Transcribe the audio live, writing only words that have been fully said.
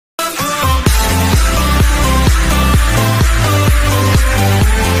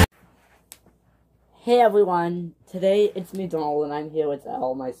everyone, today it's me Donald and I'm here with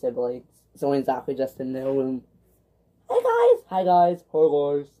all my siblings. So exactly just in their room. Hi guys.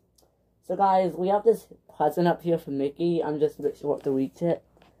 So guys, we have this present up here for Mickey. I'm just a bit short to reach it.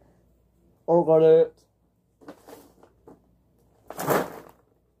 Oh, got it.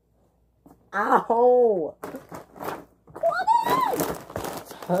 Ow! What is it?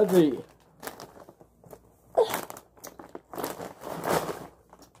 It's heavy.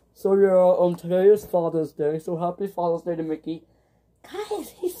 So yeah, today is Father's Day, so happy Father's Day to Mickey. Guys,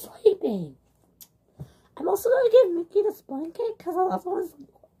 he's sleeping. I'm also gonna give Mickey this blanket, because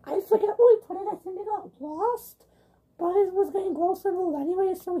I forget where we put it. I think it got lost. But it was getting gross and old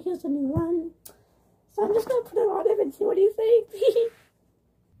anyway, so here's a new one. So I'm just gonna put it on him and see what he thinks.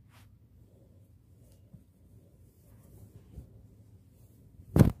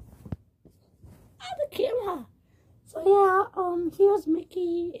 Ah, the camera. So yeah, here's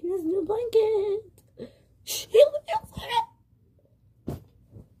Mickey in his new blanket. Shh, he looks at it.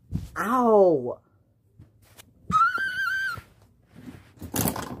 Ow.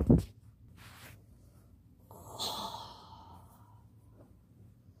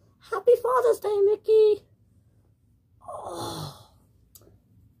 Happy Father's Day, Mickey. Oh.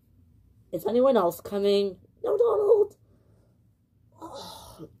 Is anyone else coming? No, Donald.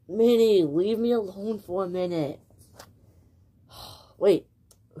 Oh, Minnie, leave me alone for a minute. Wait,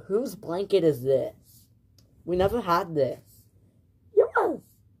 whose blanket is this? We never had this. Yours.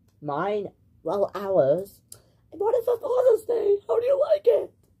 Mine? Well, ours. I bought it for Father's Day. How do you like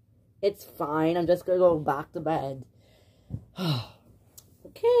it? It's fine. I'm just gonna go back to bed.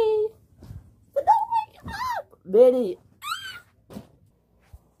 Okay. But don't wake up! Minnie.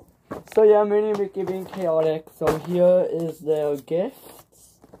 So yeah, Minnie and Mickey being chaotic. So here is their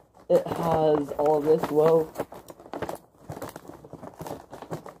gifts. It has all of this. Well,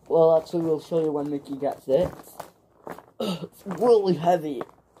 actually, we'll show you when Mickey gets it. It's really heavy.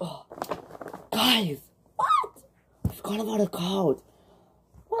 Guys! What? I forgot about a card.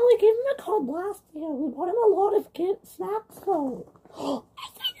 Well, we gave him a card last year. We bought him a lot of snacks, though. I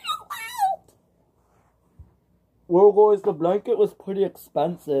said it out loud! Well, guys, the blanket was pretty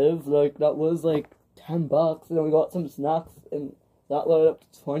expensive. Like, that was like $10. And then we got some snacks, and that led up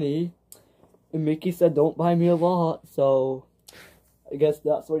to 20. And Mickey said, don't buy me a lot, so I guess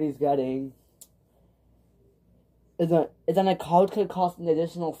that's what he's getting. And then a card could cost an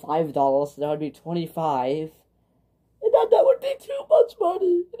additional $5, so that would be $25. And then that would be too much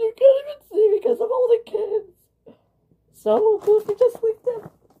money. And you can't even see because of all the kids. So we could just leave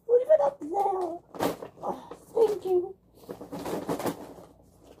it up there. Oh, thank you.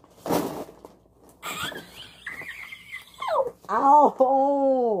 Ow!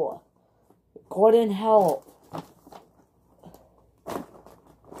 Ow! Couldn't help.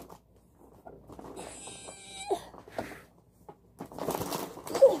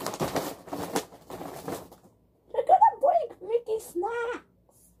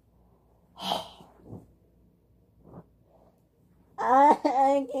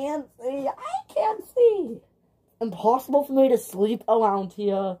 I can't see. Impossible for me to sleep around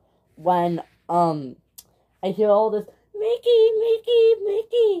here when, I hear all this,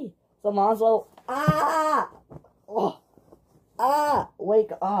 Mickey. So might as well,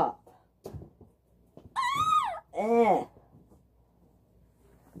 wake up. Where's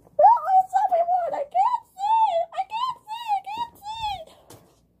everyone? I can't see.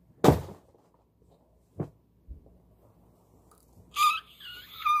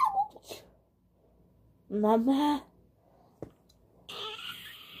 Mama.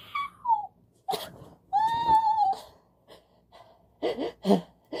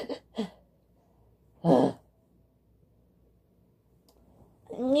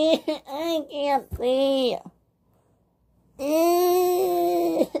 I can't see.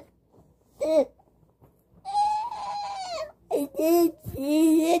 I didn't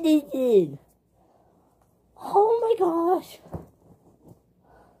see anything. Oh my gosh.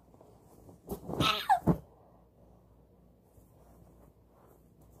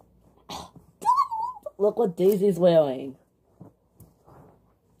 Look what Daisy's wearing.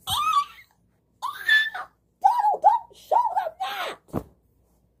 Donald, don't show them that!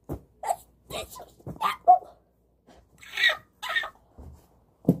 That's disrespectful.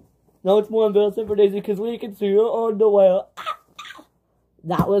 No, it's more embarrassing for Daisy because we can see her underwear.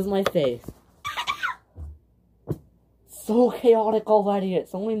 That was my face. So chaotic already.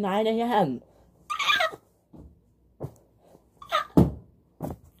 It's only 9 a.m.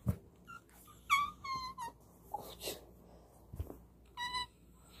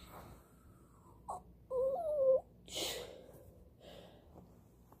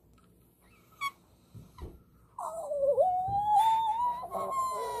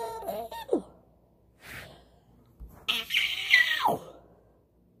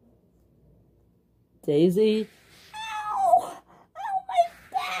 Daisy? Ow! Ow, my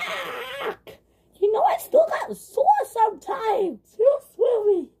back! You know, I still got sore sometimes. Too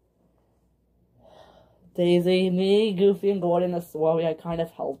swimmy. Daisy, me, Goofy, and Gordon are sorry. I kind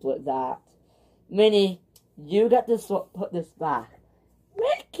of helped with that. Minnie, you got to put this back.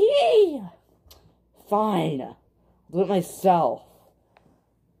 Mickey! Fine. I'll do it myself.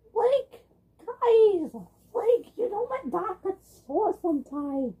 Like, guys, like, you know my back gets sore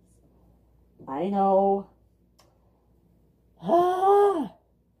sometimes. I know.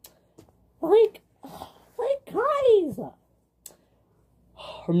 Like, guys.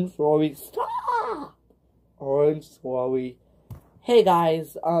 I'm sorry. Stop! I'm sorry. Hey,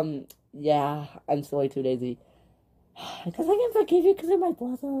 guys, yeah, I'm sorry too, Daisy. Because I can forgive you because you're my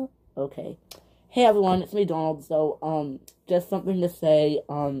brother. Okay. Hey, everyone, it's me, Donald. So, just something to say,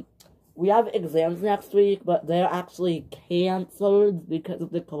 we have exams next week, but they're actually canceled because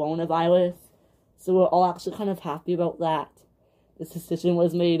of the coronavirus. So we're all actually kind of happy about that. This decision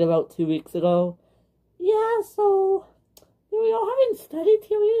was made about 2 weeks ago. Yeah, so we all having study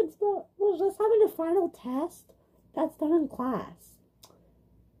periods, but we're just having a final test that's done in class.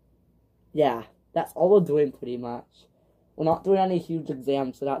 Yeah, that's all we're doing pretty much. We're not doing any huge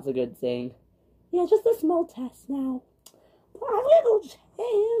exams, so that's a good thing. Yeah, just a small test now. But I'm gonna go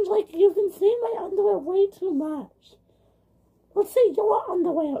change. Like, you've been seeing my underwear way too much. Let's see your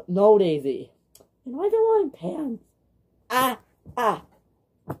underwear. No, Daisy. And why they're wearing pants?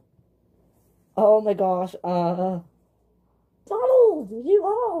 Oh my gosh, Donald, you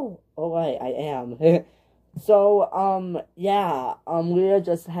are. Oh, right, I am. So, yeah, we're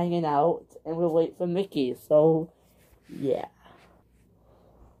just hanging out, and we'll wait for Mickey, so, yeah.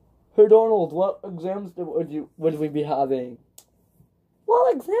 Hey, Donald, what exams would we be having? Well,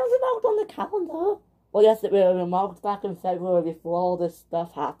 exams are marked on the calendar. Well, yes, they were marked back in February before all this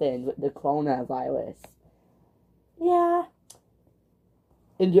stuff happened with the coronavirus. Yeah.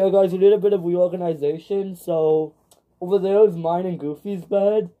 And yeah, guys, we did a bit of reorganization, so over there is mine and Goofy's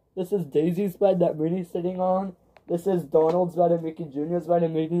bed. This is Daisy's bed that Minnie's sitting on. This is Donald's bed and Mickey Jr.'s bed,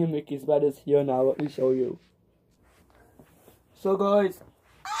 and Minnie and Mickey's bed is here now. Let me show you. So, guys,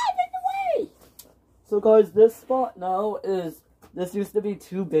 this spot now is, this used to be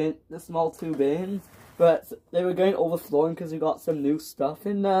the small two bins, but they were getting overflowing because we got some new stuff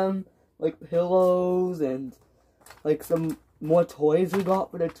in them, like pillows and, like, some more toys we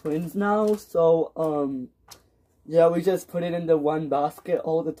got for the twins now, so, yeah, we just put it into one basket,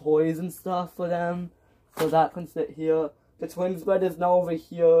 all the toys and stuff for them, so that can sit here. The twins' bed is now over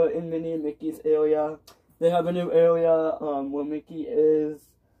here in Minnie and Mickey's area. They have a new area, where Mickey is.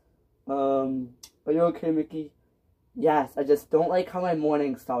 Are you okay, Mickey? Yes, I just don't like how my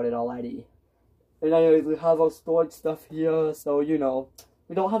morning started already. And anyways, we have our storage stuff here, so, you know,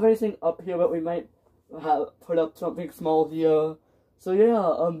 we don't have anything up here, but we might put up something small here. So,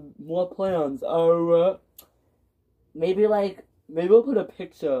 yeah, more plans. Maybe we'll put a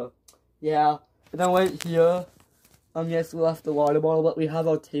picture. Yeah, and then right here, yes, we left the water bottle, but we have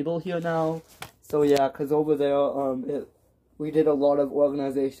our table here now. So, yeah, because over there, we did a lot of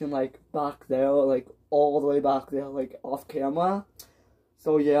organization, like, back there, like, all the way back there, like, off camera.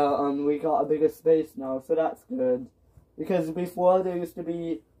 So, yeah, we got a bigger space now, so that's good. Because before, there used to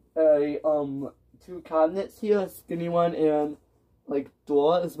be two cabinets here, a skinny one and, like,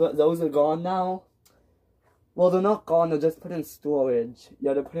 doors, but those are gone now. Well, they're not gone, they're just put in storage.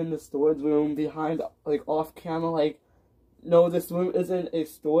 Yeah, they're put in the storage room behind, like, off camera, like, no, this room isn't a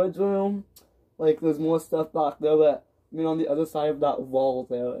storage room. Like, there's more stuff back there, but, I mean, on the other side of that wall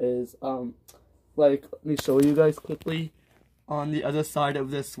there is, like, let me show you guys quickly. On the other side of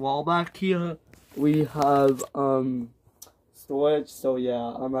this wall back here, we have, storage, so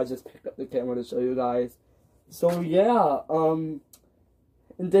yeah, I just picked up the camera to show you guys. So, yeah,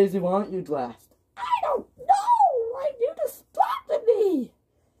 and Daisy, why aren't you dressed? I don't know! Like, you distracted me!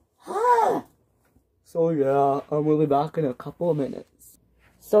 So, yeah, we'll be back in a couple of minutes.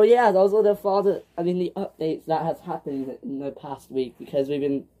 So, yeah, those were the updates that has happened in the past week, because we've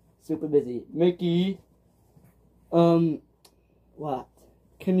been super busy. Mickey, what?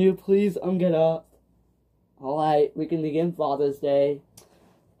 Can you please, get up? Alright, we can begin Father's Day.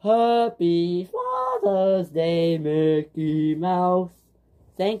 Happy Father's Day, Mickey Mouse.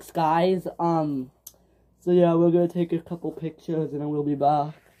 Thanks, guys. So yeah, we're gonna take a couple pictures and then we'll be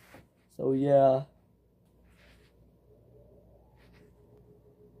back. So yeah.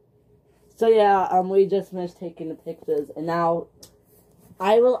 We just finished taking the pictures, and now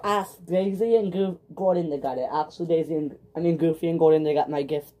I will ask Daisy and Gordon to get it. Actually, Goofy and Gordon, they got my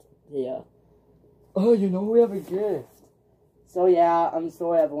gift here. Oh, you know we have a gift. So yeah, I'm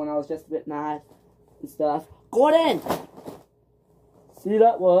sorry everyone, I was just a bit mad. and stuff. Gordon! See,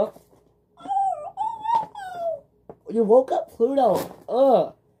 that worked. You woke up Pluto.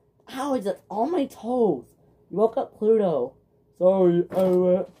 Ugh. Ow, it's on my toes. You woke up Pluto. Sorry,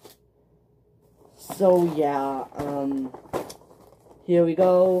 So, yeah, here we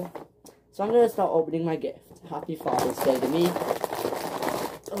go. So, I'm gonna start opening my gift. Happy Father's Day to me.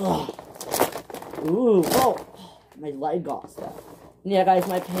 Ugh. Ooh, whoa. My leg got stuck. Yeah, guys,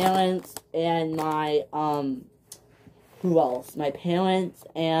 my parents and my, who else? My parents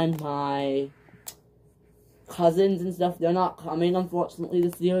and my cousins and stuff, they're not coming, unfortunately,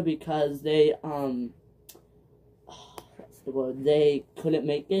 this year because they, what's the word? They couldn't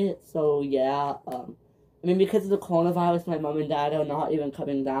make it, so, yeah, I mean, because of the coronavirus, my mom and dad are not even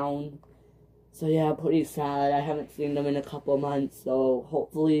coming down, so, yeah, pretty sad. I haven't seen them in a couple of months, so,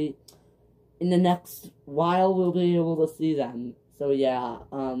 hopefully, in the next while, we'll be able to see them. So, yeah,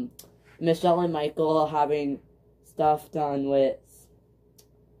 Michelle and Michael are having stuff done with...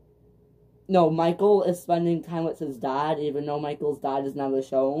 No, Michael is spending time with his dad, even though Michael's dad is never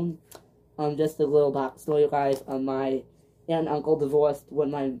shown. Just a little backstory, guys. My aunt and uncle divorced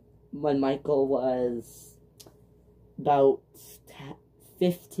when Michael was about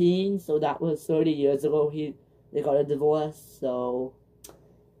 15, so that was 30 years ago. They got a divorce, so...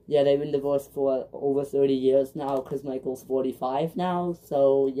 Yeah, they've been divorced for over 30 years now, because Michael's 45 now,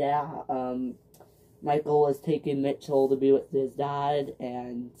 so, yeah, Michael is taking Mitchell to be with his dad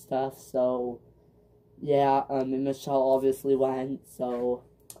and stuff, so, yeah, and Michelle obviously went, so,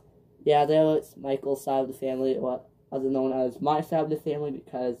 yeah, there's Michael's side of the family, what other known as my side of the family,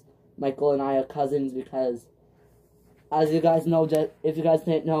 because Michael and I are cousins, because, as you guys know, if you guys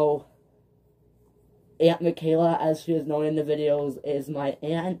didn't know, Aunt Michaela, as she is known in the videos, is my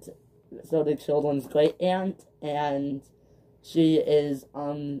aunt, so the children's great aunt, and she is,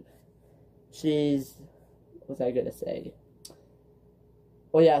 she's, what was I gonna say?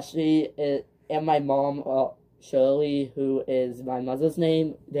 Oh yeah, she is, and my mom, Shirley, who is my mother's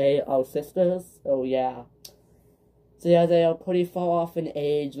name, they are sisters, so yeah. So yeah, they are pretty far off in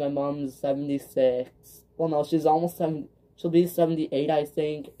age. My mom's 76, well no, she's almost 70, she'll be 78, I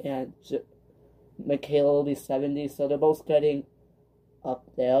think, and Michaela will be 70, so they're both getting up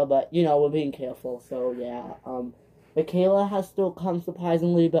there, but, you know, we're being careful, so, yeah, Michaela has still come,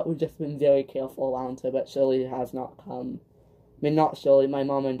 surprisingly, but we've just been very careful around her, but Shirley has not come. I mean, not Shirley, my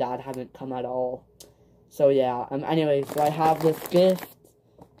mom and dad haven't come at all. So, yeah, anyway, so I have this gift,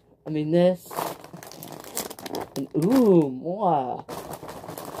 this, and, ooh, more.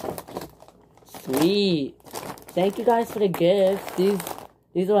 Sweet. Thank you guys for the gifts,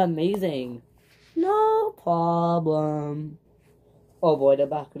 these are amazing. No problem. Oh boy, they're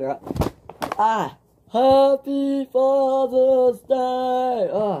backing up. Ah! Happy Father's Day!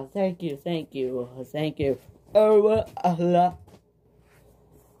 Oh, thank you. Oh,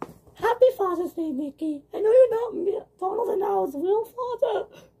 Happy Father's Day, Mickey. I know you're not Donald and Al's real father,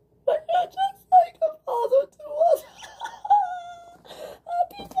 but you're just like a father to us.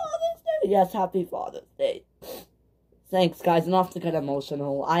 Happy Father's Day! Yes, Happy Father's Day. Thanks, guys. Enough to get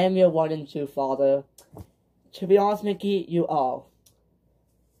emotional. I am your one and true father. To be honest, Mickey, you are.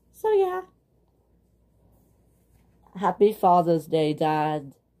 So, yeah. Happy Father's Day,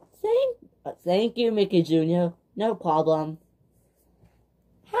 Dad. Thank you, Mickey Jr. No problem.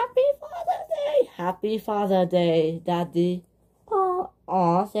 Happy Father's Day. Happy Father's Day, Daddy.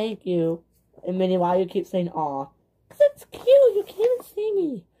 Aw, thank you. And Minnie, why do you keep saying aw? Because it's cute. You can't even see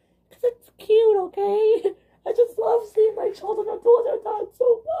me. Because it's cute, okay? I just love seeing my children adore their dad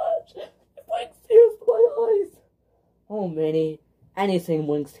so much. It brings tears to my eyes. Oh, Minnie. Anything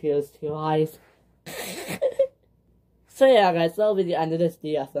brings tears to your eyes. So yeah, guys, that'll be the end of this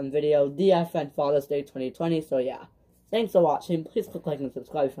DFN video. DFN Father's Day 2020. So yeah, thanks for watching. Please click like and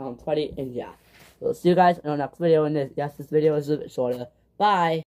subscribe if you haven't already. And yeah, we'll see you guys in our next video. And this video is a bit shorter. Bye.